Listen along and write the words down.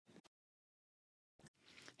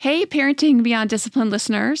Hey, Parenting Beyond Discipline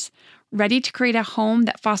listeners. Ready to create a home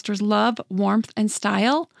that fosters love, warmth, and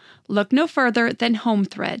style? Look no further than Home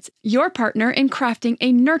Threads, your partner in crafting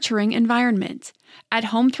a nurturing environment. At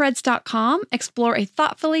HomeThreads.com, explore a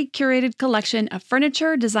thoughtfully curated collection of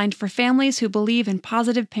furniture designed for families who believe in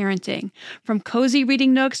positive parenting. From cozy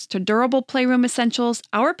reading nooks to durable playroom essentials,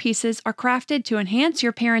 our pieces are crafted to enhance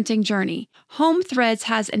your parenting journey. Home Threads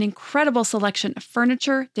has an incredible selection of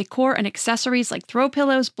furniture, decor, and accessories like throw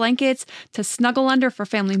pillows, blankets, to snuggle under for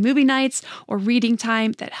family movie nights or reading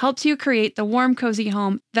time that helps you create the warm, cozy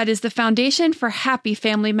home that is the foundation for happy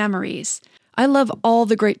family memories. I love all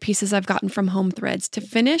the great pieces I've gotten from Home Threads to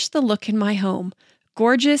finish the look in my home.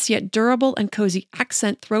 Gorgeous yet durable and cozy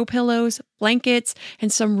accent throw pillows, blankets,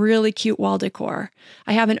 and some really cute wall decor.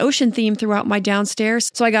 I have an ocean theme throughout my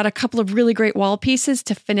downstairs, so I got a couple of really great wall pieces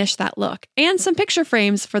to finish that look, and some picture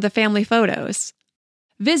frames for the family photos.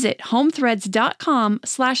 Visit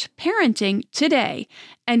homethreads.com/parenting today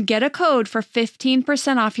and get a code for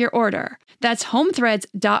 15% off your order. That's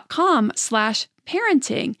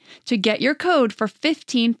homethreads.com/parenting to get your code for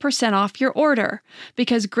 15% off your order,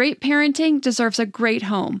 because great parenting deserves a great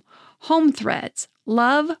home. Home Threads.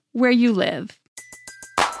 Love where you live.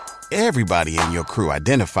 Everybody in your crew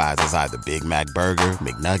identifies as either Big Mac Burger,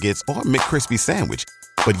 McNuggets, or McCrispy Sandwich,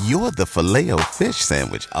 but you're the Filet-O-Fish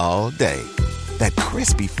Sandwich all day. That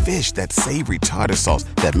crispy fish, that savory tartar sauce,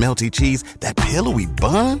 that melty cheese, that pillowy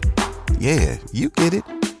bun. Yeah, you get it.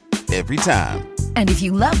 Every time. And if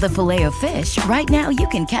you love the Filet-O-Fish, right now you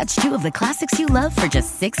can catch two of the classics you love for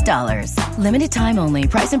just $6. Limited time only.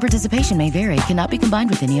 Price and participation may vary. Cannot be combined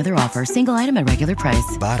with any other offer. Single item at regular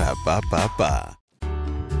price. Ba-da-ba-ba-ba.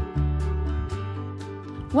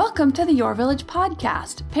 Welcome to the Your Village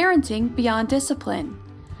podcast, Parenting Beyond Discipline.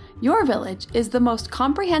 Your Village is the most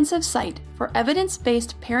comprehensive site for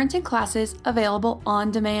evidence-based parenting classes available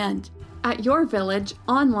on demand at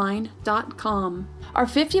yourvillageonline.com. Our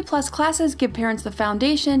 50-plus classes give parents the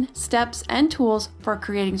foundation, steps, and tools for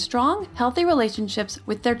creating strong, healthy relationships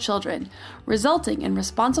with their children, resulting in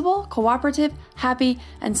responsible, cooperative, happy,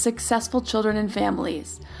 and successful children and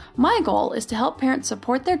families. My goal is to help parents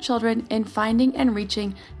support their children in finding and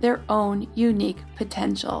reaching their own unique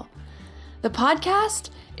potential. The podcast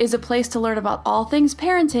is a place to learn about all things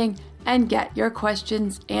parenting and get your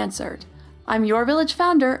questions answered. I'm Your Village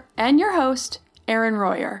founder and your host, Erin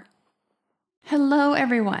Royer. Hello,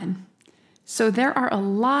 everyone. So there are a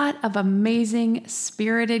lot of amazing,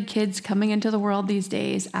 spirited kids coming into the world these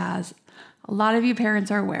days, as a lot of you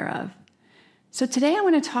parents are aware of. So today I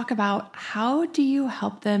want to talk about how do you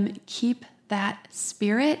help them keep that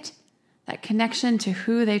spirit, that connection to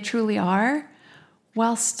who they truly are,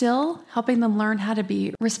 while still helping them learn how to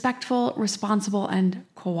be respectful, responsible, and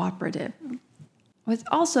cooperative, with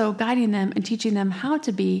also guiding them and teaching them how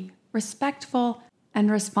to be respectful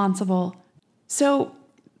and responsible. So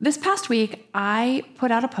this past week, I put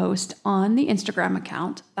out a post on the Instagram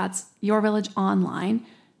account, that's Your Village Online,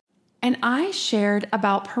 and I shared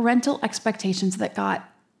about parental expectations that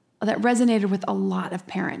resonated with a lot of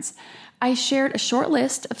parents. I shared a short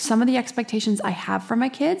list of some of the expectations I have for my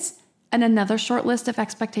kids and another short list of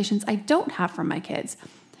expectations I don't have for my kids.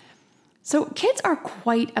 So kids are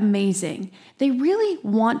quite amazing. They really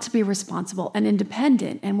want to be responsible and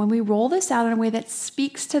independent. And when we roll this out in a way that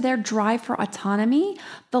speaks to their drive for autonomy,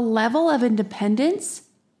 the level of independence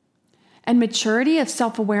and maturity of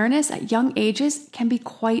self-awareness at young ages can be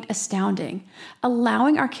quite astounding.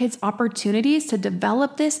 Allowing our kids opportunities to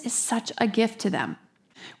develop this is such a gift to them.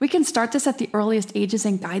 We can start this at the earliest ages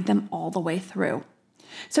and guide them all the way through.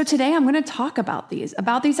 So today I'm going to talk about these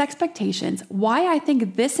expectations, why I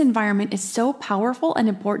think this environment is so powerful and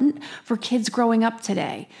important for kids growing up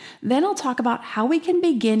today. Then I'll talk about how we can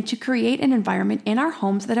begin to create an environment in our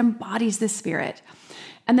homes that embodies this spirit.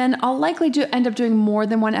 And then I'll likely end up doing more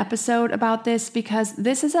than one episode about this, because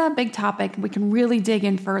this is a big topic. We can really dig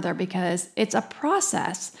in further because it's a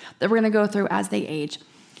process that we're going to go through as they age.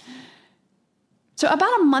 So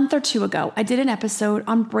about a month or two ago, I did an episode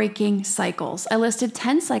on breaking cycles. I listed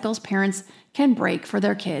 10 cycles parents can break for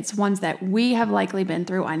their kids, ones that we have likely been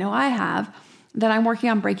through, I know I have, that I'm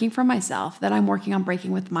working on breaking for myself, that I'm working on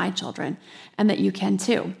breaking with my children, and that you can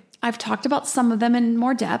too. I've talked about some of them in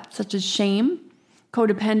more depth, such as shame,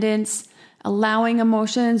 codependence, allowing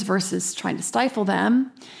emotions versus trying to stifle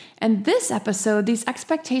them. And this episode, these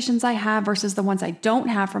expectations I have versus the ones I don't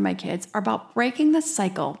have for my kids, are about breaking the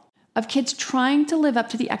cycle of kids trying to live up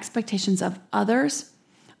to the expectations of others,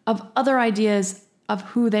 of other ideas of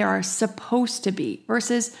who they are supposed to be,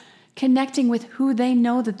 versus connecting with who they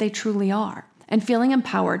know that they truly are and feeling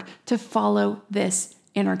empowered to follow this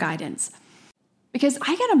inner guidance. Because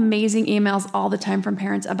I get amazing emails all the time from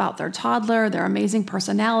parents about their toddler, their amazing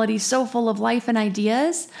personality, so full of life and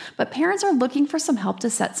ideas, but parents are looking for some help to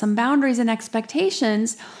set some boundaries and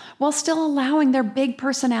expectations while still allowing their big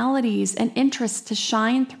personalities and interests to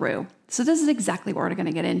shine through. So this is exactly what we're going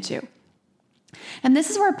to get into. And this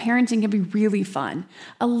is where parenting can be really fun,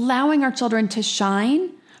 allowing our children to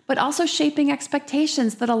shine, but also shaping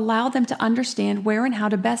expectations that allow them to understand where and how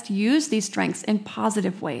to best use these strengths in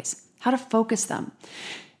positive ways, how to focus them.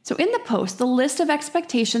 So in the post, the list of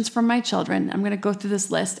expectations from my children, I'm going to go through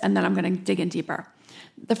this list and then I'm going to dig in deeper.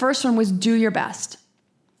 The first one was do your best.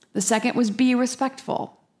 The second was be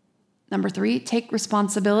respectful. Number 3, take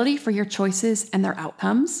responsibility for your choices and their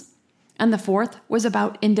outcomes. And the fourth was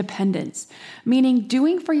about independence, meaning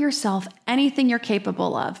doing for yourself anything you're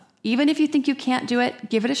capable of. Even if you think you can't do it,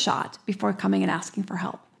 give it a shot before coming and asking for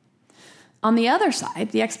help. On the other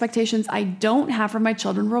side, the expectations I don't have for my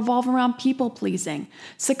children revolve around people-pleasing,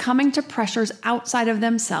 succumbing to pressures outside of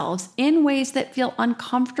themselves in ways that feel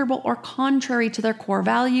uncomfortable or contrary to their core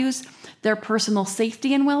values, their personal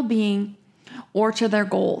safety and well-being, or to their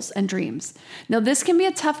goals and dreams. Now, this can be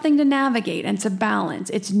a tough thing to navigate and to balance.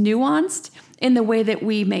 It's nuanced in the way that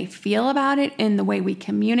we may feel about it, in the way we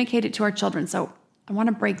communicate it to our children. So I want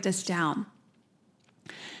to break this down.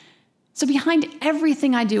 So behind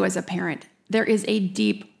everything I do as a parent, there is a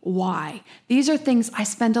deep why. These are things I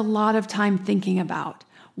spend a lot of time thinking about.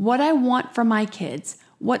 What I want for my kids,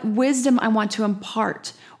 what wisdom I want to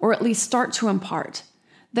impart, or at least start to impart,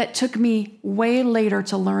 that took me way later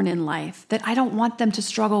to learn in life, that I don't want them to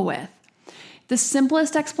struggle with. The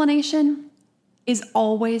simplest explanation is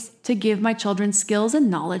always to give my children skills and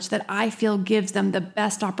knowledge that I feel gives them the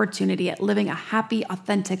best opportunity at living a happy,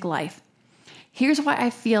 authentic life. Here's why I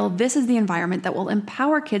feel this is the environment that will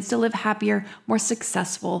empower kids to live happier, more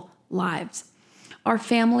successful lives. Our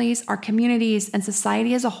families, our communities, and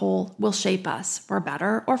society as a whole will shape us for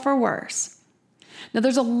better or for worse. Now,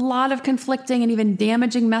 there's a lot of conflicting and even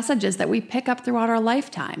damaging messages that we pick up throughout our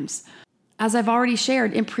lifetimes. As I've already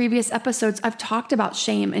shared in previous episodes, I've talked about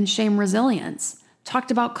shame and shame resilience,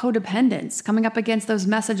 talked about codependence, coming up against those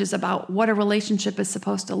messages about what a relationship is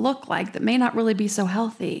supposed to look like that may not really be so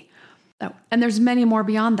healthy. And there's many more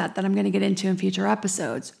beyond that I'm going to get into in future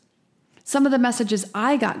episodes. Some of the messages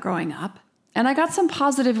I got growing up, and I got some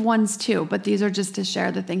positive ones too, but these are just to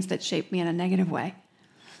share the things that shaped me in a negative way.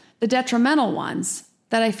 The detrimental ones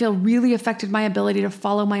that I feel really affected my ability to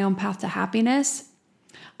follow my own path to happiness.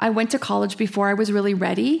 I went to college before I was really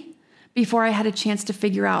ready, before I had a chance to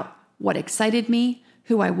figure out what excited me,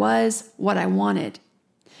 who I was, what I wanted.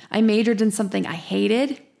 I majored in something I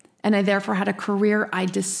hated, and I therefore had a career I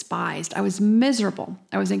despised. I was miserable.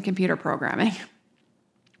 I was in computer programming.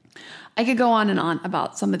 I could go on and on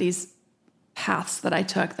about some of these paths that I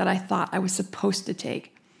took that I thought I was supposed to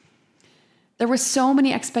take. There were so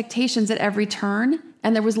many expectations at every turn,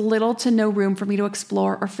 and there was little to no room for me to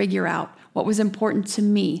explore or figure out what was important to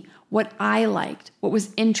me, what I liked, what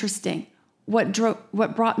was interesting, what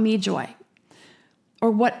brought me joy,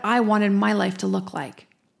 or what I wanted my life to look like.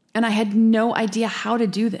 And I had no idea how to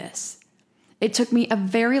do this. It took me a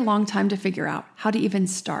very long time to figure out how to even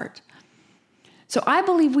start. So I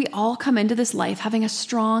believe we all come into this life having a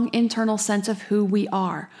strong internal sense of who we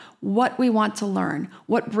are, what we want to learn,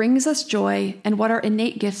 what brings us joy, and what our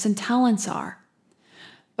innate gifts and talents are.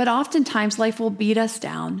 But oftentimes life will beat us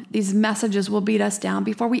down. These messages will beat us down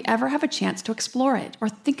before we ever have a chance to explore it or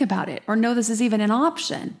think about it or know this is even an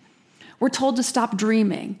option. We're told to stop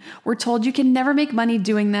dreaming. We're told you can never make money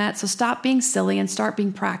doing that, so stop being silly and start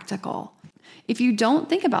being practical. If you don't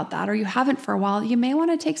think about that or you haven't for a while, you may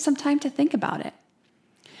want to take some time to think about it.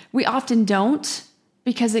 We often don't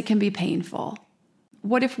because it can be painful.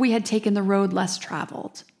 What if we had taken the road less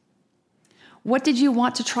traveled? What did you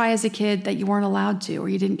want to try as a kid that you weren't allowed to or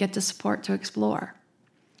you didn't get the support to explore?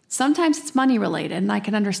 Sometimes it's money related, and I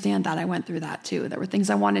can understand that. I went through that too. There were things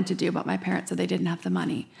I wanted to do, but my parents said they didn't have the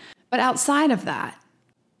money. But outside of that,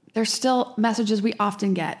 there's still messages we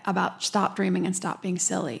often get about stop dreaming and stop being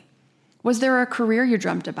silly. Was there a career you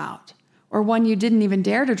dreamt about? Or one you didn't even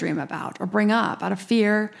dare to dream about or bring up out of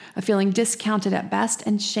fear of feeling discounted at best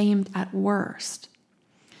and shamed at worst?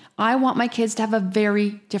 I want my kids to have a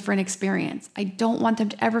very different experience. I don't want them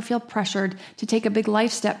to ever feel pressured to take a big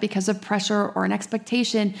life step because of pressure or an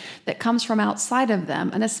expectation that comes from outside of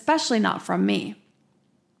them, and especially not from me.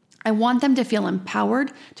 I want them to feel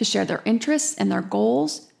empowered to share their interests and their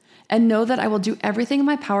goals and know that I will do everything in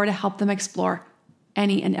my power to help them explore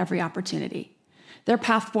any and every opportunity. Their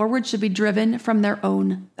path forward should be driven from their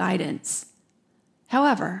own guidance.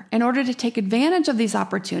 However, in order to take advantage of these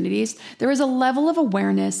opportunities, there is a level of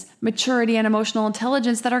awareness, maturity, and emotional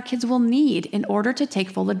intelligence that our kids will need in order to take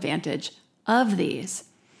full advantage of these.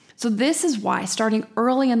 So this is why starting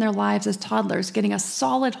early in their lives as toddlers, getting a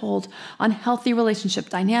solid hold on healthy relationship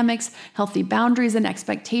dynamics, healthy boundaries, and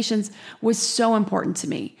expectations was so important to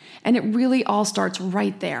me. And it really all starts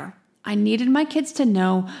right there. I needed my kids to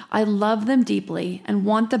know I love them deeply and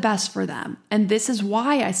want the best for them. And this is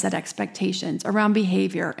why I set expectations around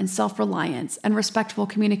behavior and self-reliance and respectful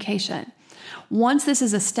communication. Once this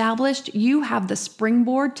is established, you have the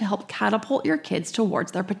springboard to help catapult your kids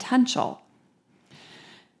towards their potential.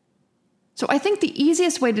 So I think the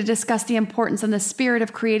easiest way to discuss the importance and the spirit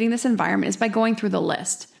of creating this environment is by going through the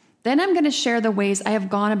list. Then I'm going to share the ways I have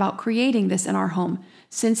gone about creating this in our home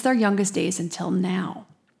since their youngest days until now.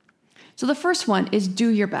 So the first one is do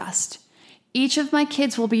your best. Each of my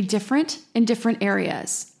kids will be different in different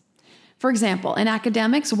areas. For example, in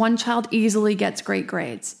academics, one child easily gets great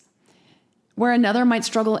grades, where another might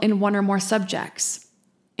struggle in one or more subjects.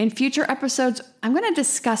 In future episodes, I'm going to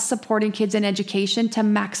discuss supporting kids in education to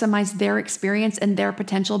maximize their experience and their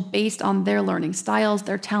potential based on their learning styles,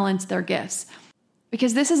 their talents, their gifts.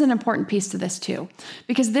 Because this is an important piece to this too,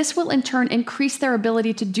 because this will in turn increase their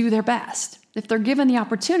ability to do their best. If they're given the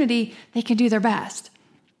opportunity, they can do their best.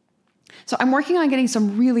 So I'm working on getting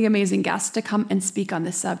some really amazing guests to come and speak on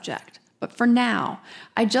this subject. But for now,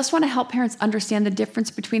 I just want to help parents understand the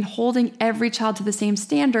difference between holding every child to the same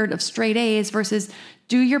standard of straight A's versus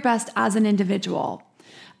do your best as an individual.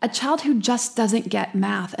 A child who just doesn't get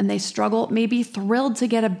math and they struggle may be thrilled to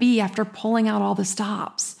get a B after pulling out all the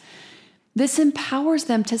stops. This empowers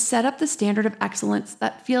them to set up the standard of excellence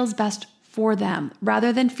that feels best for them,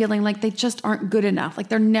 rather than feeling like they just aren't good enough, like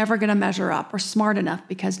they're never going to measure up or smart enough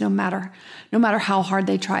because no matter how hard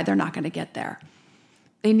they try, they're not going to get there.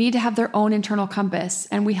 They need to have their own internal compass,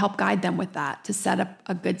 and we help guide them with that to set up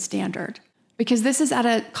a good standard. Because this is at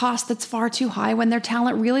a cost that's far too high when their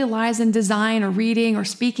talent really lies in design or reading or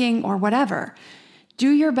speaking or whatever. Do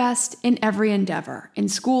your best in every endeavor. In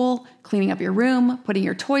school, cleaning up your room, putting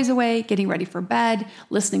your toys away, getting ready for bed,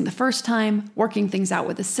 listening the first time, working things out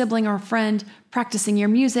with a sibling or a friend, practicing your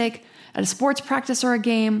music, at a sports practice or a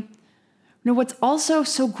game. What's also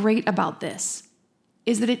so great about this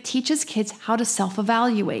is that it teaches kids how to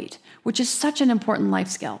self-evaluate, which is such an important life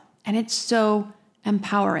skill, and it's so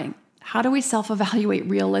empowering. How do we self-evaluate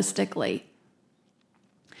realistically?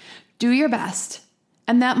 Do your best.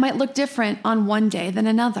 And that might look different on one day than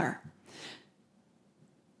another.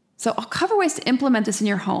 So I'll cover ways to implement this in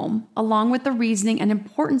your home, along with the reasoning and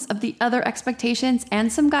importance of the other expectations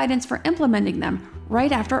and some guidance for implementing them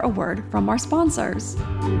right after a word from our sponsors.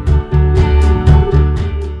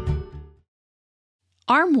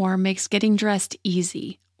 Armoire makes getting dressed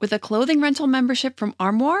easy. With a clothing rental membership from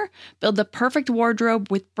Armoire, build the perfect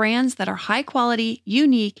wardrobe with brands that are high quality,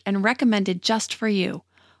 unique, and recommended just for you.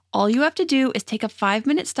 All you have to do is take a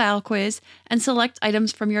 5-minute style quiz and select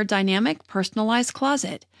items from your dynamic, personalized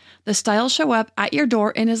closet. The styles show up at your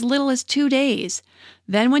door in as little as 2 days.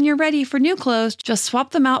 Then when you're ready for new clothes, just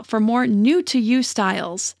swap them out for more new-to-you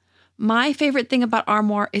styles. My favorite thing about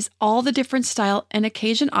Armoire is all the different style and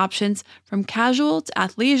occasion options, from casual to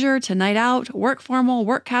athleisure to night out, work formal,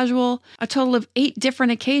 work casual, a total of 8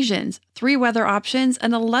 different occasions, 3 weather options,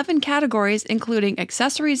 and 11 categories including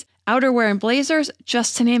accessories, outerwear, and blazers,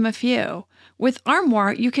 just to name a few. With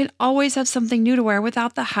Armoire, you can always have something new to wear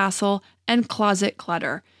without the hassle and closet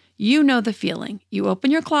clutter. You know the feeling. You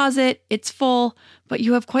open your closet, it's full, but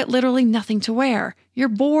you have quite literally nothing to wear. You're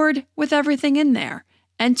bored with everything in there.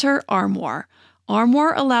 Enter Armoire.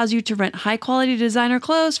 Armoire allows you to rent high-quality designer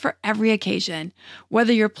clothes for every occasion.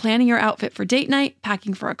 Whether you're planning your outfit for date night,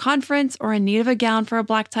 packing for a conference, or in need of a gown for a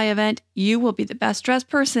black tie event, you will be the best-dressed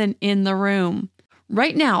person in the room.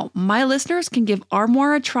 Right now, my listeners can give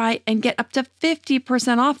Armoire a try and get up to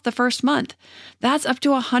 50% off the first month. That's up to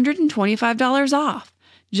 $125 off.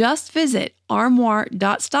 Just visit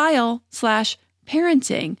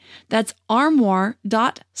armoire.style/parenting. That's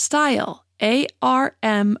armoire.style.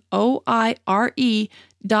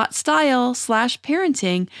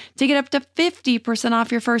 ARMOIRE.style/parenting to get up to 50%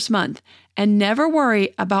 off your first month and never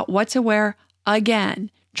worry about what to wear again.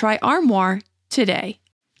 Try Armoire today.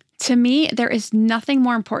 To me, there is nothing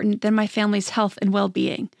more important than my family's health and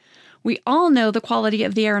well-being. We all know the quality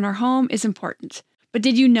of the air in our home is important. But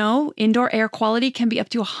did you know indoor air quality can be up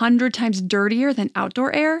to 100 times dirtier than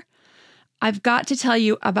outdoor air? I've got to tell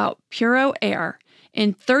you about Puro Air.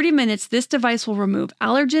 In 30 minutes, this device will remove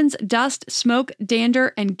allergens, dust, smoke,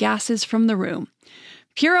 dander, and gases from the room.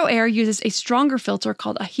 Puro Air uses a stronger filter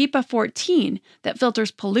called a HEPA 14 that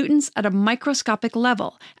filters pollutants at a microscopic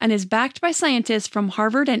level and is backed by scientists from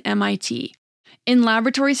Harvard and MIT. In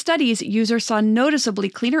laboratory studies, users saw noticeably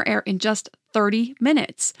cleaner air in just 30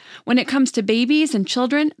 minutes. When it comes to babies and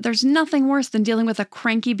children, there's nothing worse than dealing with a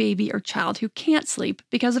cranky baby or child who can't sleep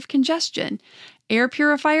because of congestion. Air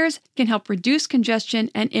purifiers can help reduce congestion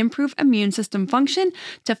and improve immune system function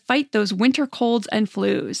to fight those winter colds and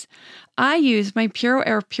flus. I use my Puro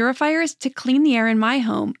Air purifiers to clean the air in my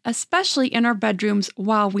home, especially in our bedrooms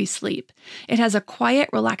while we sleep. It has a quiet,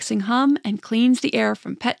 relaxing hum and cleans the air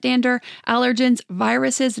from pet dander, allergens,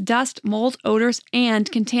 viruses, dust, mold, odors,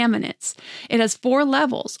 and contaminants. It has 4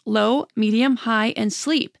 levels: low, medium, high, and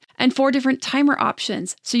sleep, and 4 different timer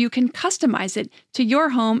options, so you can customize it to your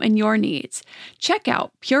home and your needs. Check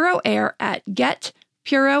out Puro Air at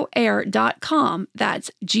getpuroair.com.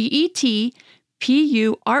 That's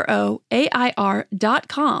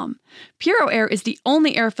GetPuroAir.com. Puro Air is the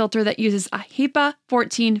only air filter that uses a HEPA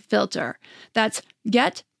 14 filter. That's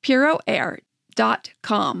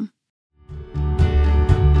getpuroair.com.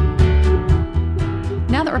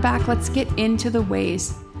 Now that we're back, let's get into the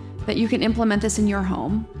ways that you can implement this in your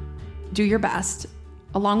home. Do your best,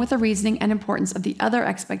 along with the reasoning and importance of the other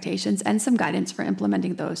expectations and some guidance for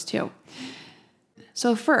implementing those too.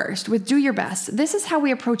 So first, with do your best, this is how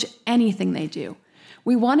we approach anything they do.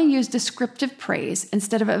 We want to use descriptive praise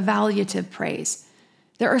instead of evaluative praise.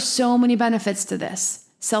 There are so many benefits to this.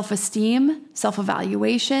 Self-esteem,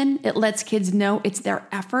 self-evaluation, it lets kids know it's their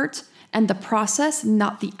effort and the process,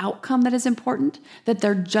 not the outcome, that is important, that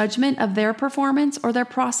their judgment of their performance or their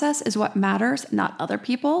process is what matters, not other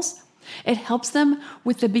people's. It helps them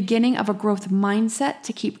with the beginning of a growth mindset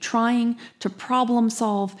to keep trying, to problem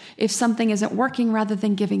solve if something isn't working rather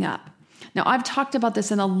than giving up. Now, I've talked about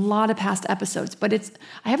this in a lot of past episodes, but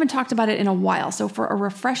I haven't talked about it in a while. So for a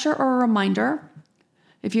refresher or a reminder,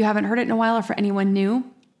 if you haven't heard it in a while or for anyone new,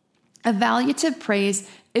 evaluative praise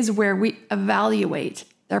is where we evaluate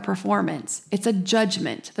their performance. It's a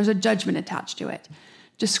judgment. There's a judgment attached to it.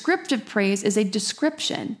 Descriptive praise is a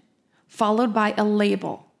description followed by a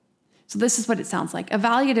label. So this is what it sounds like.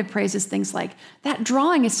 Evaluative praise is things like, that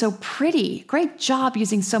drawing is so pretty. Great job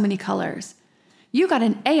using so many colors. You got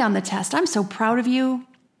an A on the test. I'm so proud of you.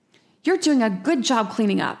 You're doing a good job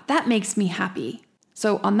cleaning up. That makes me happy.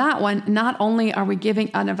 So on that one, not only are we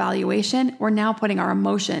giving an evaluation, we're now putting our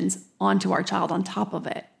emotions onto our child on top of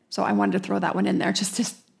it. So I wanted to throw that one in there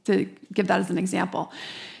just to give that as an example.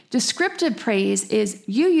 Descriptive praise is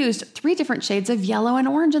you used 3 different shades of yellow and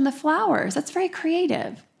orange in the flowers. That's very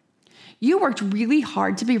creative. You worked really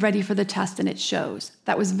hard to be ready for the test and it shows.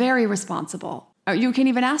 That was very responsible. Or you can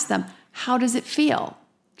even ask them, how does it feel?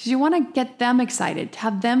 Because you want to get them excited, to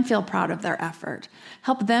have them feel proud of their effort.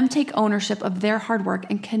 Help them take ownership of their hard work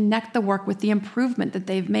and connect the work with the improvement that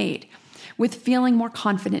they've made, with feeling more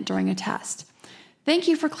confident during a test. Thank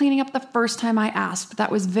you for cleaning up the first time I asked.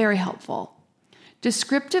 That was very helpful.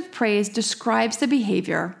 Descriptive praise describes the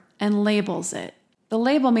behavior and labels it. The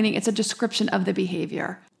label meaning it's a description of the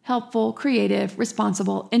behavior. Helpful, creative,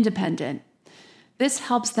 responsible, independent. This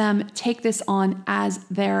helps them take this on as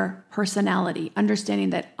their personality, understanding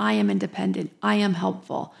that I am independent, I am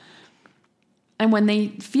helpful. And when they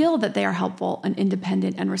feel that they are helpful and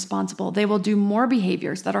independent and responsible, they will do more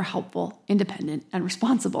behaviors that are helpful, independent, and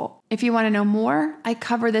responsible. If you want to know more, I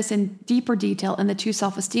cover this in deeper detail in the 2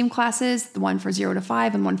 self-esteem classes. The one for 0 to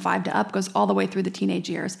 5 and one 5 to up goes all the way through the teenage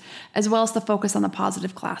years, as well as the focus on the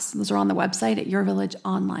positive class. Those are on the website at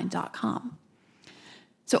yourvillageonline.com.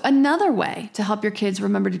 So another way to help your kids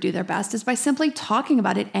remember to do their best is by simply talking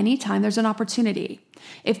about it anytime there's an opportunity.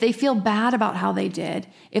 If they feel bad about how they did,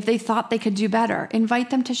 if they thought they could do better, invite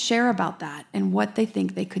them to share about that and what they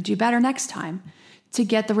think they could do better next time to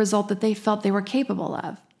get the result that they felt they were capable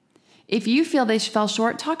of. If you feel they fell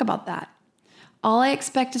short, talk about that. All I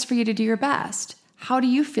expect is for you to do your best. How do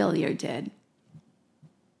you feel you did?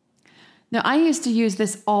 Now, I used to use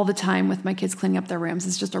this all the time with my kids cleaning up their rooms.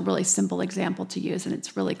 It's just a really simple example to use, and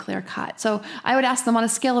it's really clear cut. So I would ask them on a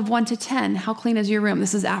scale of 1 to 10, how clean is your room?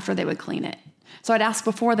 This is after they would clean it. So I'd ask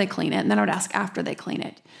before they clean it, and then I would ask after they clean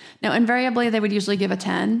it. Now, invariably, they would usually give a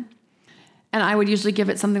 10, and I would usually give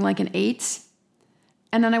it something like an 8,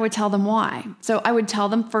 and then I would tell them why. So I would tell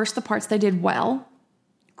them first the parts they did well.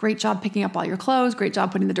 Great job picking up all your clothes. Great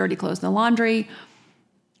job putting the dirty clothes in the laundry.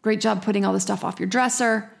 Great job putting all the stuff off your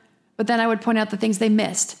dresser. But then I would point out the things they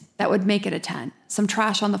missed that would make it a 10. Some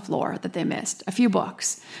trash on the floor that they missed, a few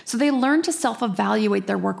books. So they learn to self-evaluate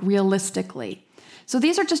their work realistically. So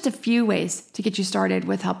these are just a few ways to get you started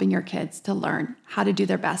with helping your kids to learn how to do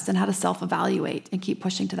their best and how to self-evaluate and keep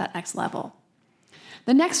pushing to that next level.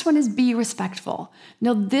 The next one is be respectful.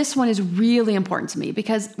 Now, this one is really important to me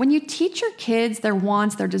because when you teach your kids their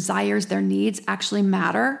wants, their desires, their needs actually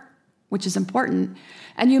matter, which is important,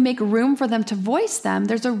 and you make room for them to voice them,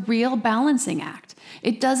 there's a real balancing act.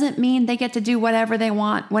 It doesn't mean they get to do whatever they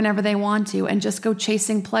want, whenever they want to, and just go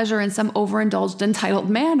chasing pleasure in some overindulged, entitled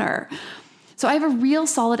manner. So I have a real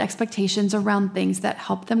solid expectations around things that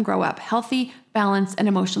help them grow up healthy, balanced, and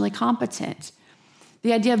emotionally competent.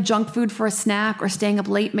 The idea of junk food for a snack or staying up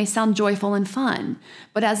late may sound joyful and fun,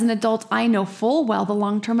 but as an adult, I know full well the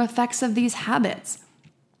long-term effects of these habits.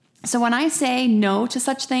 So when I say no to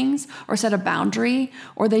such things or set a boundary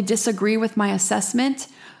or they disagree with my assessment,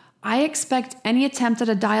 I expect any attempt at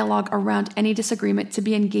a dialogue around any disagreement to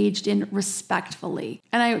be engaged in respectfully.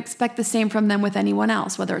 And I expect the same from them with anyone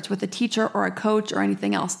else, whether it's with a teacher or a coach or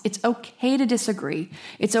anything else. It's okay to disagree.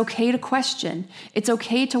 It's okay to question. It's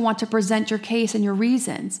okay to want to present your case and your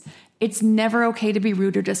reasons. It's never okay to be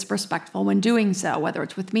rude or disrespectful when doing so, whether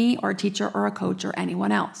it's with me or a teacher or a coach or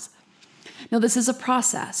anyone else. Now, this is a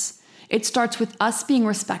process. It starts with us being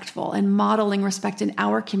respectful and modeling respect in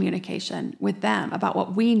our communication with them about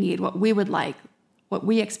what we need, what we would like, what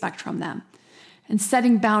we expect from them, and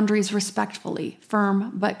setting boundaries respectfully,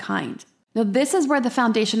 firm but kind. Now, this is where the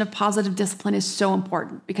foundation of positive discipline is so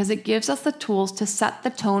important because it gives us the tools to set the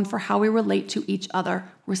tone for how we relate to each other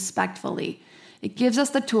respectfully. It gives us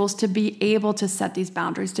the tools to be able to set these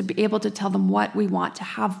boundaries, to be able to tell them what we want, to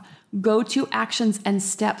have go-to actions and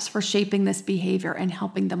steps for shaping this behavior and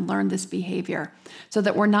helping them learn this behavior so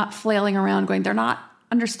that we're not flailing around going, they're not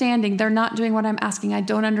understanding, they're not doing what I'm asking, I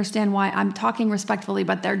don't understand why, I'm talking respectfully,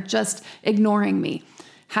 but they're just ignoring me.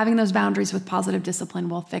 Having those boundaries with positive discipline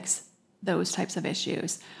will fix those types of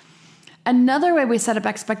issues. Another way we set up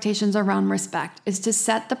expectations around respect is to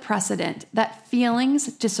set the precedent that feelings,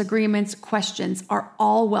 disagreements, questions are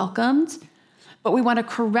all welcomed, but we want to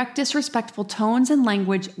correct disrespectful tones and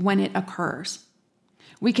language when it occurs.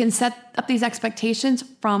 We can set up these expectations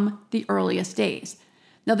from the earliest days.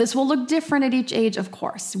 Now, this will look different at each age, of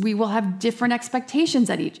course. We will have different expectations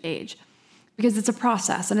at each age because it's a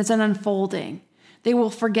process and it's an unfolding. They will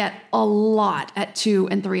forget a lot at 2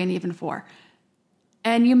 and 3 and even 4.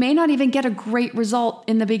 And you may not even get a great result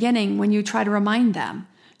in the beginning when you try to remind them.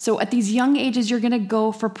 So at these young ages, you're going to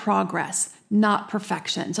go for progress, not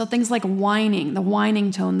perfection. So things like whining, the whining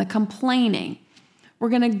tone, the complaining, we're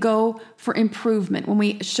going to go for improvement. When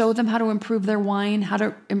we show them how to improve their whine, how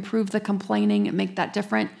to improve the complaining and make that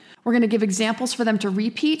different, we're going to give examples for them to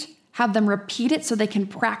repeat, have them repeat it so they can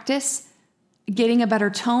practice getting a better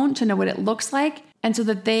tone to know what it looks like, and so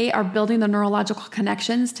that they are building the neurological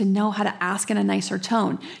connections to know how to ask in a nicer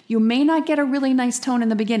tone. You may not get a really nice tone in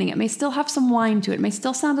the beginning. It may still have some whine to it. It may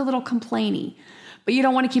still sound a little complainy, but you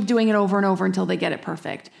don't want to keep doing it over and over until they get it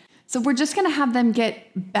perfect. So we're just going to have them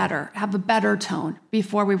get better, have a better tone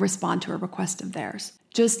before we respond to a request of theirs.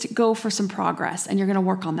 Just go for some progress, and you're going to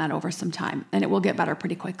work on that over some time, and it will get better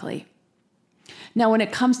pretty quickly. Now, when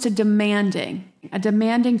it comes to demanding, a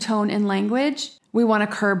demanding tone in language, we want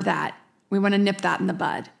to curb that. We want to nip that in the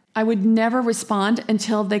bud. I would never respond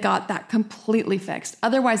until they got that completely fixed.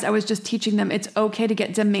 Otherwise, I was just teaching them it's okay to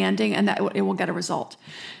get demanding and that it will get a result.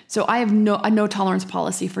 So I have a no tolerance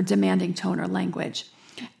policy for demanding tone or language.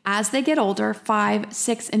 As they get older, 5,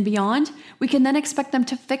 6, and beyond, we can then expect them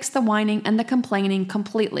to fix the whining and the complaining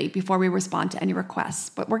completely before we respond to any requests.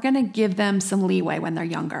 But we're going to give them some leeway when they're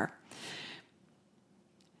younger.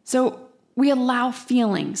 So we allow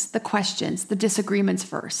feelings, the questions, the disagreements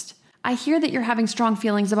first. I hear that you're having strong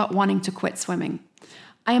feelings about wanting to quit swimming.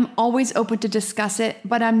 I am always open to discuss it,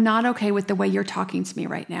 but I'm not okay with the way you're talking to me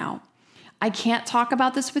right now. I can't talk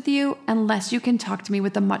about this with you unless you can talk to me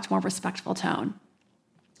with a much more respectful tone.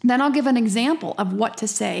 Then I'll give an example of what to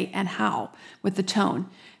say and how with the tone.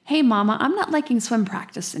 Hey, Mama, I'm not liking swim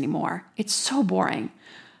practice anymore. It's so boring.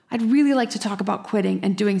 I'd really like to talk about quitting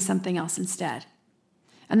and doing something else instead.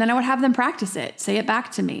 And then I would have them practice it, say it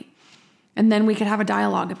back to me. And then we could have a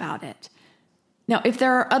dialogue about it. Now, if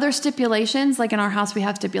there are other stipulations, like in our house, we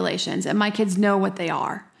have stipulations, and my kids know what they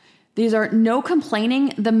are. These are no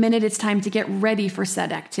complaining the minute it's time to get ready for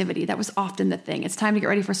said activity. That was often the thing. It's time to get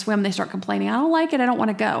ready for swim. They start complaining. I don't like it. I don't want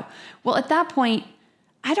to go. Well, at that point,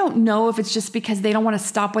 I don't know if it's just because they don't want to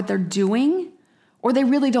stop what they're doing or they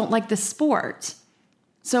really don't like the sport.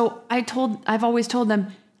 So I've always told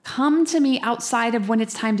them, come to me outside of when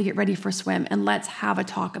it's time to get ready for swim and let's have a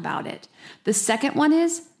talk about it. The second one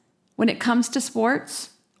is when it comes to sports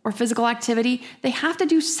or physical activity, they have to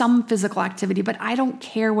do some physical activity, but I don't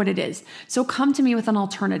care what it is. So come to me with an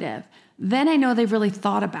alternative. then I know they've really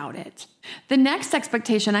thought about it. The next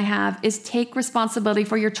expectation I have is take responsibility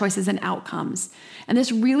for your choices and outcomes. And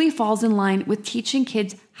this really falls in line with teaching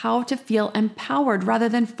kids how to feel empowered rather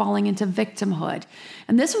than falling into victimhood.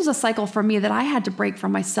 And this was a cycle for me that I had to break for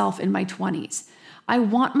myself in my 20s. I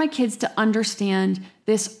want my kids to understand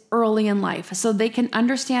this early in life so they can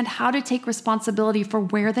understand how to take responsibility for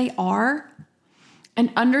where they are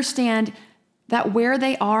and understand that where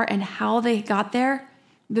they are and how they got there,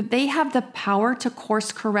 that they have the power to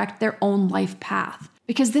course correct their own life path.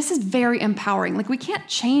 Because this is very empowering. Like, we can't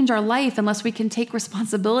change our life unless we can take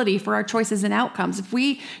responsibility for our choices and outcomes. If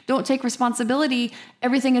we don't take responsibility,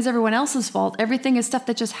 everything is everyone else's fault. Everything is stuff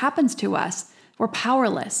that just happens to us. We're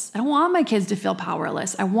powerless. I don't want my kids to feel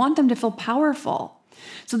powerless. I want them to feel powerful.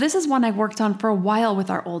 So this is one I worked on for a while with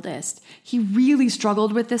our oldest. He really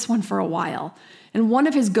struggled with this one for a while. And one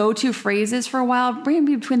of his go-to phrases for a while, bringing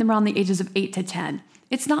me between them around the ages of 8 to 10,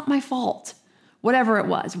 it's not my fault. Whatever it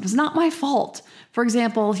was not my fault. For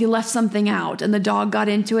example, he left something out and the dog got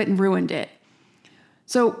into it and ruined it.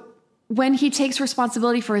 So when he takes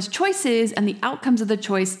responsibility for his choices and the outcomes of the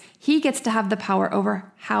choice, he gets to have the power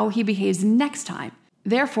over how he behaves next time.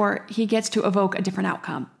 Therefore, he gets to evoke a different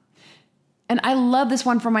outcome. And I love this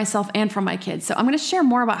one for myself and for my kids. So I'm going to share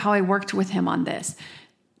more about how I worked with him on this.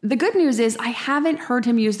 The good news is I haven't heard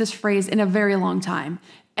him use this phrase in a very long time.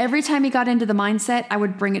 Every time he got into the mindset, I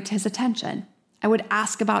would bring it to his attention. I would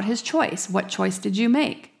ask about his choice. What choice did you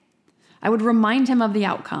make? I would remind him of the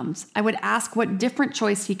outcomes. I would ask what different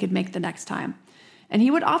choice he could make the next time. And he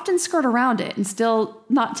would often skirt around it and still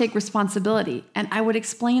not take responsibility. And I would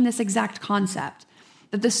explain this exact concept,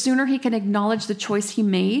 that the sooner he can acknowledge the choice he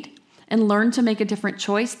made and learn to make a different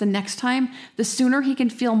choice the next time, the sooner he can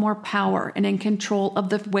feel more power and in control of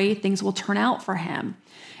the way things will turn out for him.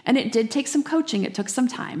 And it did take some coaching. It took some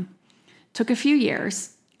time. It took a few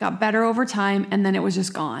years, got better over time, and then it was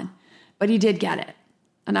just gone. But he did get it.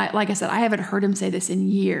 And like I said, I haven't heard him say this in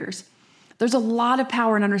years. There's a lot of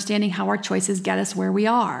power in understanding how our choices get us where we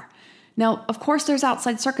are. Now, of course, there's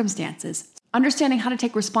outside circumstances. Understanding how to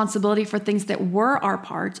take responsibility for things that were our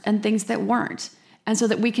part and things that weren't. And so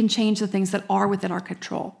that we can change the things that are within our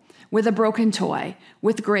control. With a broken toy,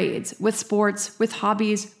 with grades, with sports, with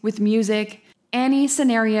hobbies, with music. Any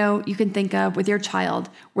scenario you can think of with your child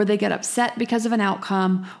where they get upset because of an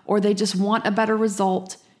outcome or they just want a better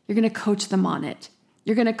result, you're going to coach them on it.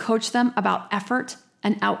 You're going to coach them about effort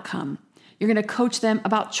and outcome. You're going to coach them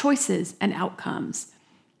about choices and outcomes.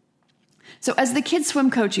 So as the kids' swim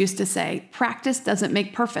coach used to say, practice doesn't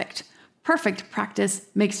make perfect. Perfect practice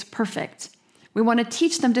makes perfect. We want to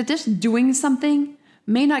teach them that just doing something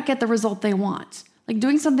may not get the result they want. Like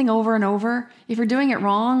doing something over and over, if you're doing it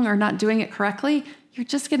wrong or not doing it correctly, you're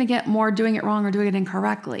just going to get more doing it wrong or doing it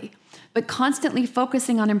incorrectly. But constantly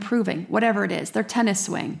focusing on improving, whatever it is, their tennis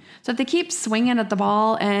swing. So if they keep swinging at the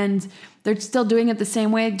ball and they're still doing it the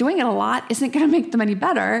same way, doing it a lot isn't going to make them any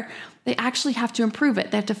better. They actually have to improve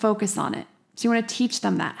it. They have to focus on it. So you want to teach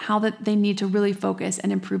them that, how that they need to really focus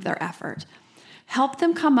and improve their effort. Help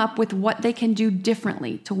them come up with what they can do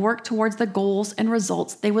differently to work towards the goals and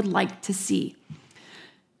results they would like to see.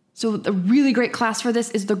 So the really great class for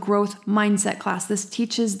this is the growth mindset class. This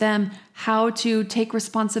teaches them how to take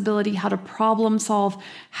responsibility, how to problem solve,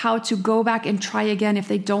 how to go back and try again if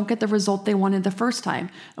they don't get the result they wanted the first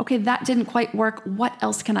time. Okay, that didn't quite work. What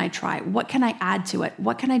else can I try? What can I add to it?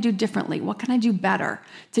 What can I do differently? What can I do better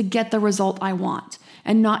to get the result I want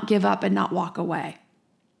and not give up and not walk away?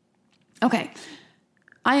 Okay,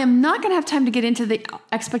 I am not going to have time to get into the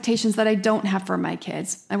expectations that I don't have for my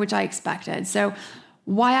kids, which I expected. So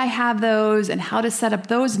why I have those and how to set up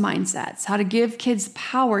those mindsets, how to give kids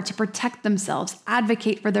power to protect themselves,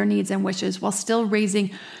 advocate for their needs and wishes while still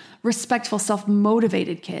raising respectful,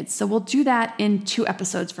 self-motivated kids. So we'll do that in 2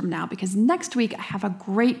 episodes from now because next week I have a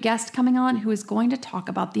great guest coming on who is going to talk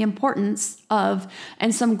about the importance of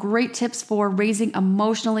and some great tips for raising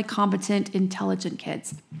emotionally competent, intelligent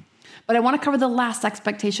kids. But I want to cover the last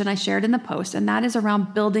expectation I shared in the post, and that is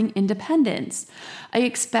around building independence. I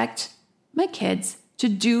expect my kids to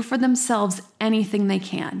do for themselves anything they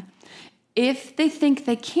can. If they think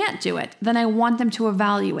they can't do it, then I want them to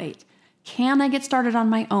evaluate. Can I get started on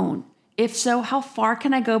my own? If so, how far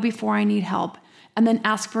can I go before I need help? And then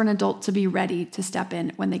ask for an adult to be ready to step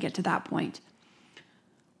in when they get to that point.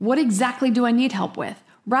 What exactly do I need help with?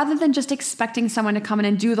 Rather than just expecting someone to come in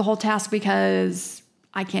and do the whole task because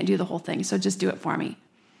I can't do the whole thing, so just do it for me.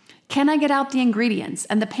 Can I get out the ingredients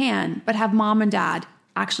and the pan, but have mom and dad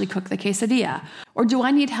actually cook the quesadilla? Or do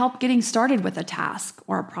I need help getting started with a task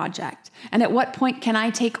or a project? And at what point can I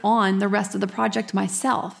take on the rest of the project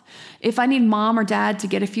myself? If I need mom or dad to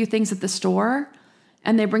get a few things at the store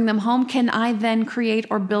and they bring them home, can I then create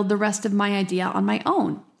or build the rest of my idea on my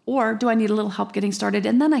own? Or do I need a little help getting started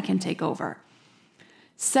and then I can take over?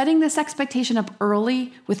 Setting this expectation up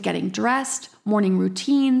early with getting dressed, morning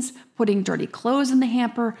routines, putting dirty clothes in the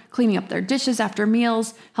hamper, cleaning up their dishes after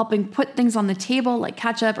meals, helping put things on the table like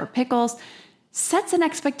ketchup or pickles, sets an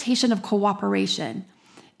expectation of cooperation.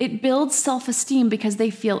 It builds self-esteem because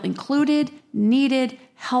they feel included, needed,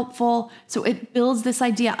 helpful. So it builds this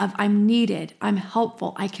idea of I'm needed, I'm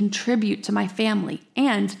helpful, I contribute to my family,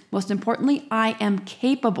 and most importantly, I am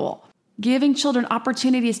capable. Giving children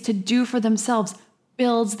opportunities to do for themselves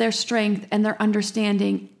builds their strength and their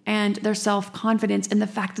understanding and their self-confidence in the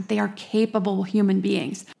fact that they are capable human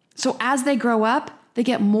beings. So as they grow up, they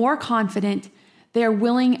get more confident, they are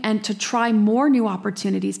willing and to try more new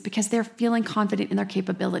opportunities because they're feeling confident in their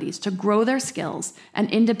capabilities to grow their skills and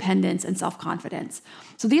independence and self-confidence.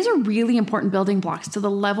 So these are really important building blocks to the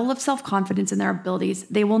level of self-confidence in their abilities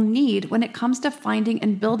they will need when it comes to finding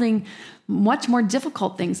and building much more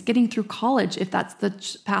difficult things, getting through college if that's the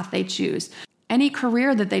path they choose. Any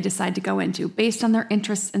career that they decide to go into based on their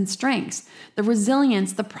interests and strengths, the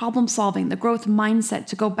resilience, the problem solving, the growth mindset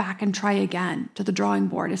to go back and try again to the drawing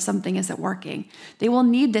board if something isn't working. They will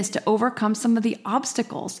need this to overcome some of the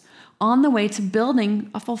obstacles on the way to building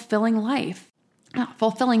a fulfilling life,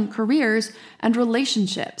 fulfilling careers and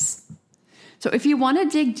relationships. So if you want to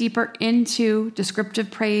dig deeper into descriptive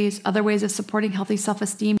praise, other ways of supporting healthy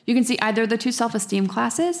self-esteem, you can see either the 2 self-esteem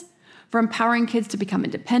classes for empowering kids to become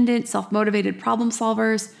independent, self-motivated problem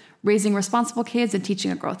solvers, raising responsible kids and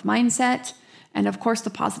teaching a growth mindset, and of course the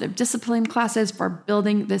positive discipline classes for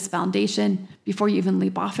building this foundation before you even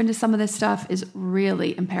leap off into some of this stuff is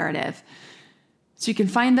really imperative. So you can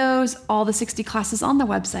find those, all the 60 classes on the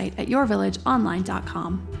website at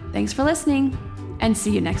yourvillageonline.com. Thanks for listening and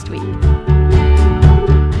see you next week.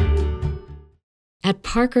 At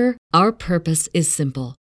Parker, our purpose is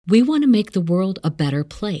simple. We want to make the world a better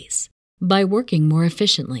place. By working more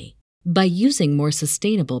efficiently, by using more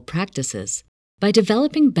sustainable practices, by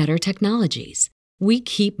developing better technologies, we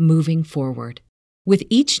keep moving forward. With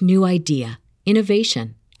each new idea,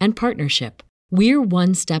 innovation, and partnership, we're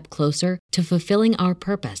one step closer to fulfilling our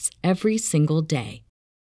purpose every single day.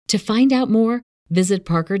 To find out more, visit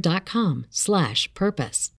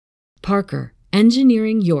parker.com/purpose. Parker,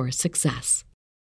 engineering your success.